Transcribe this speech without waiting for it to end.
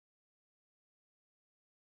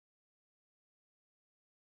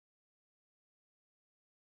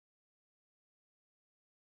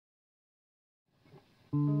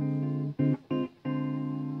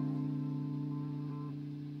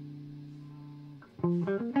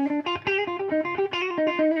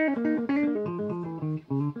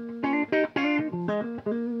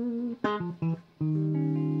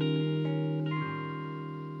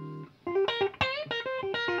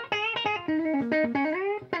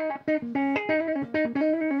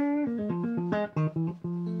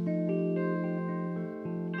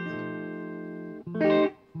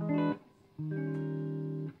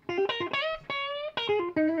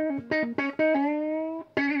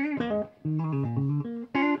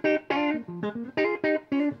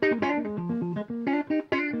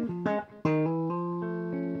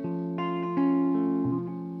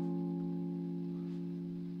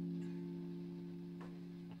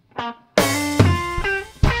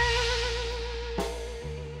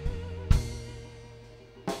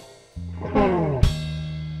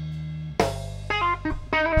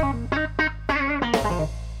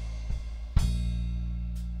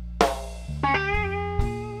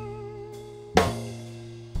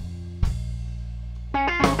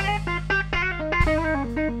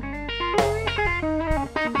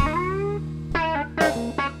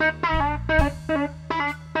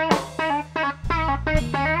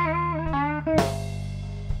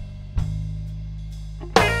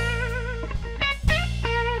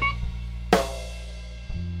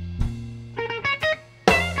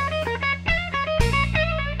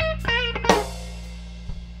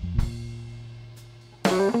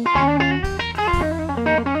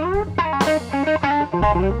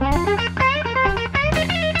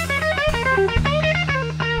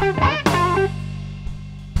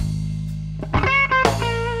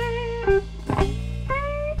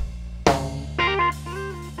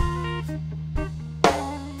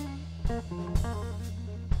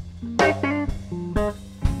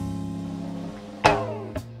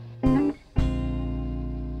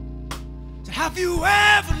Have you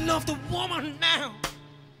ever loved a woman now?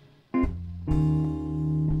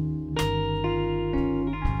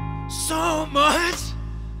 So much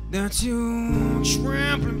that you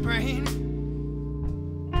tremble in pain.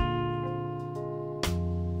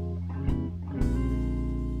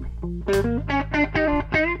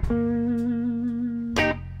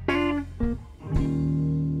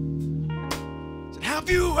 Have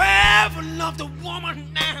you ever loved a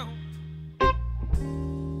woman now?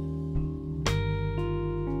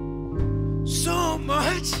 So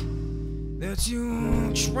much that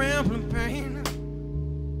you tremble in pain.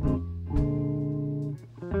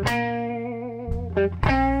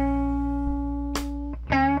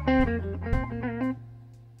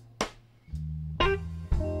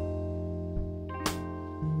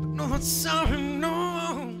 But not sorry,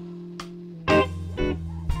 no.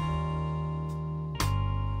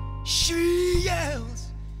 She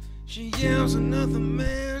yells another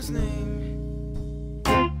man's name.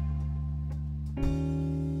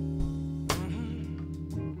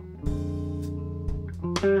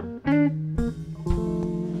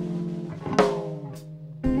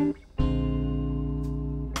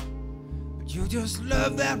 But you just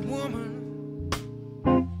love that woman.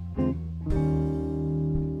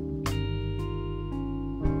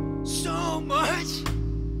 So much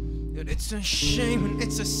that it's a shame and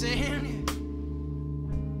it's a sin.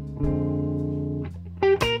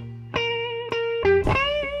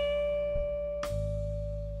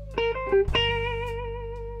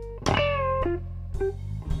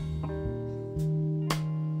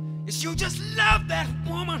 Yes, you just love that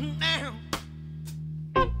woman now.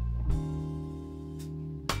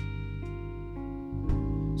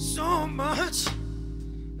 So much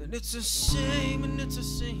that it's a shame and it's a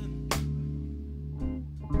sin.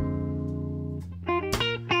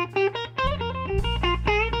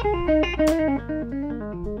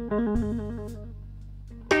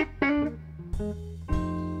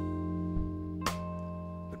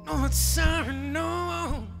 But no, it's sorry,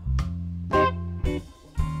 no.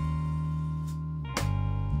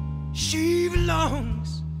 She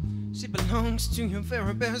belongs to your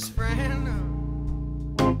very best friend.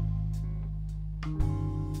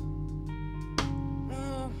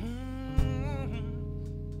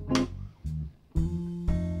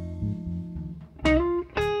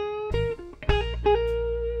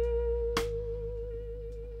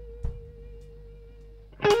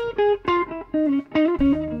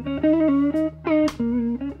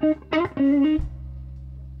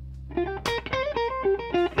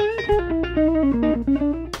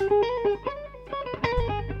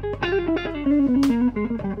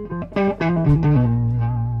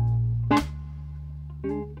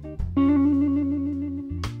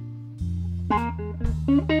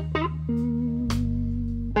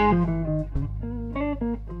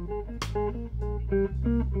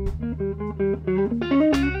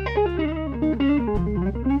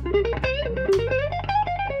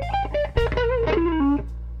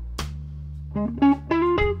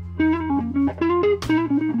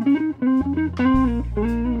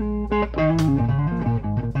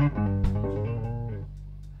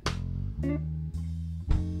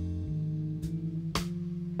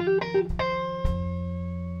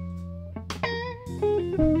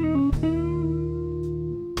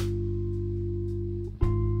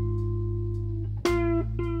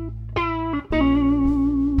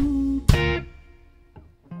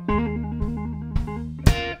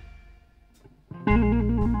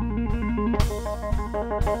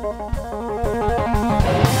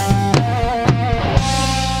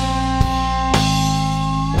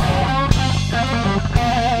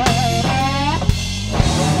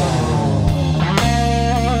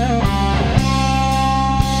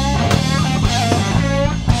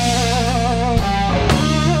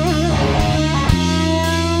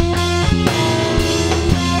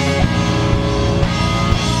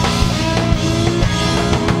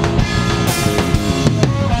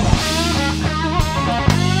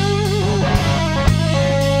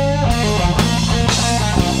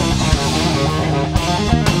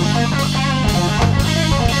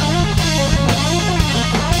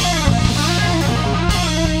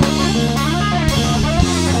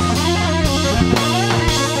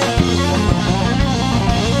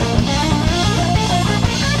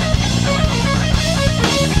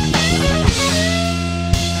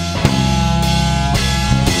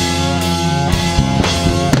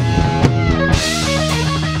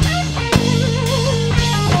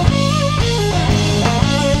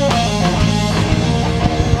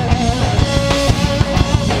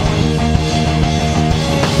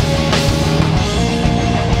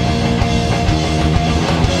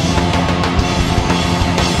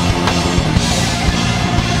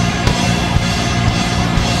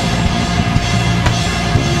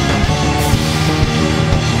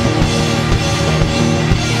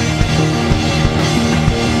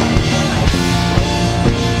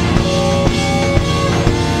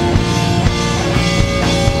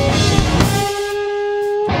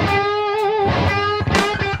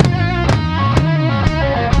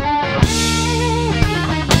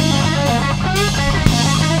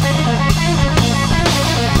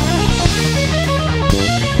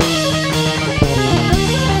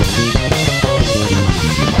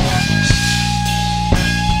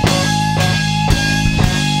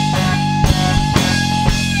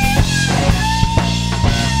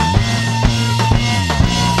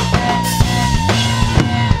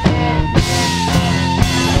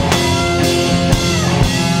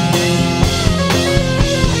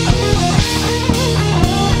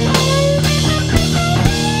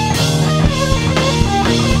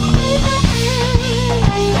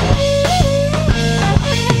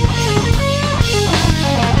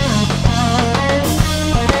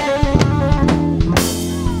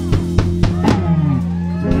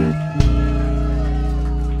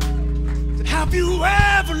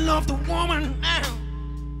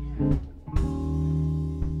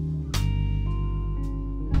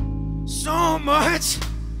 so much,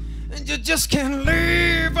 and you just can't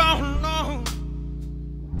leave all alone.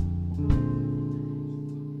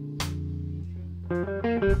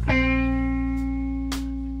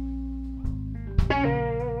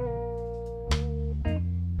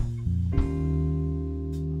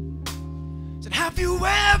 Said, have you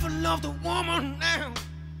ever loved a woman now?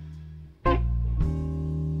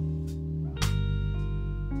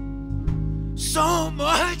 So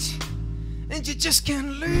much, and you just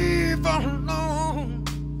can't leave all alone.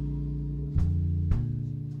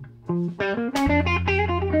 But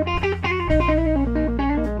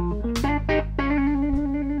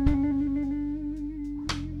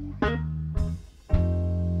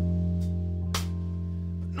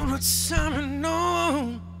no, not time,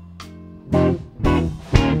 no.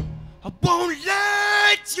 I won't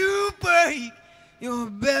let you break your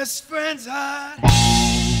best friend's heart.